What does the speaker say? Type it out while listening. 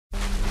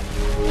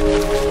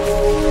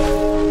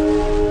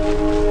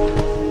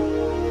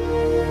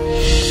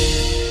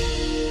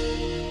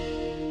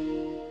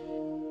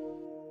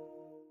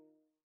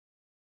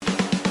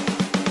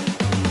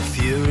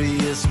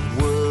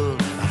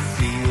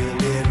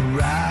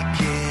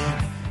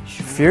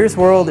Furious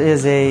World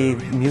is a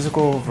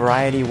musical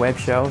variety web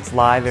show. It's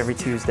live every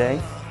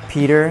Tuesday.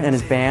 Peter and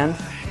his band,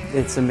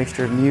 it's a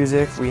mixture of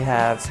music. We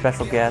have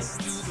special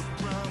guests,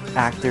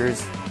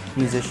 actors,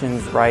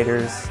 musicians,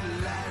 writers,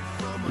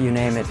 you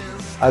name it.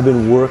 I've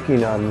been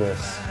working on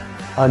this,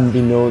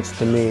 unbeknownst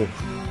to me,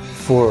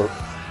 for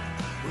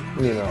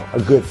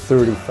a good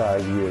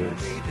 35 years.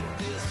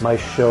 My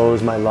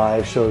shows, my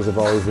live shows have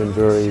always been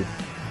very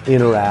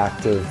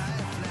interactive,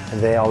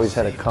 and they always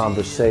had a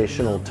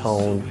conversational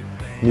tone.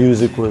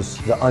 Music was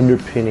the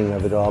underpinning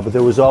of it all, but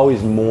there was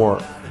always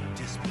more.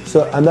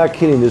 So I'm not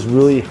kidding, this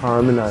really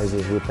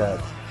harmonizes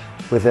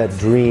with that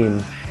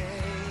dream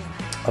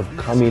of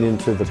coming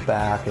into the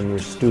back in your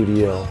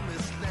studio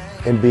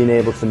and being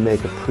able to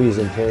make a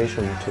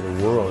presentation to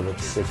the world. It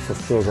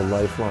fulfills a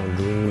lifelong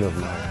dream of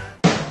mine.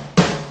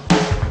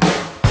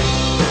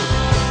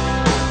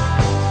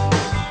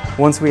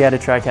 Once we added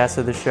TriCast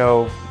to the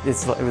show,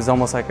 it was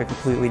almost like a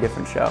completely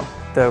different show.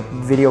 The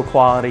video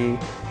quality,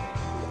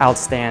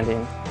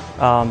 outstanding.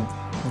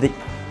 The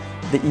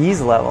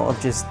ease level of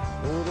just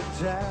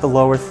the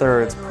lower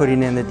thirds,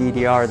 putting in the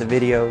DDR, the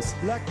videos,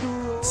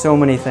 so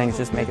many things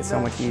just make it so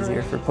much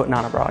easier for putting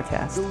on a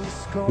broadcast.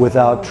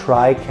 Without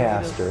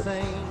TriCaster,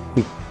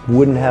 we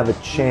wouldn't have a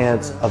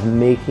chance of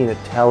making a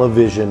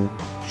television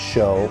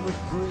show,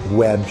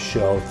 web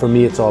show. For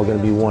me, it's all going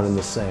to be one and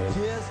the same.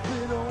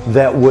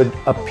 That would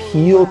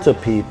appeal to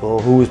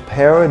people whose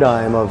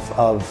paradigm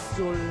of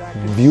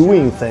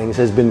viewing things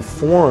has been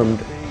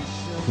formed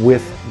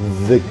with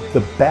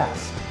the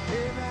best.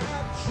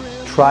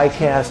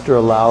 TriCaster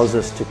allows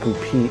us to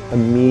compete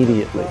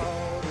immediately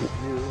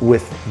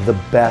with the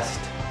best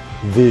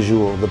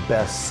visual, the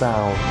best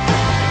sound.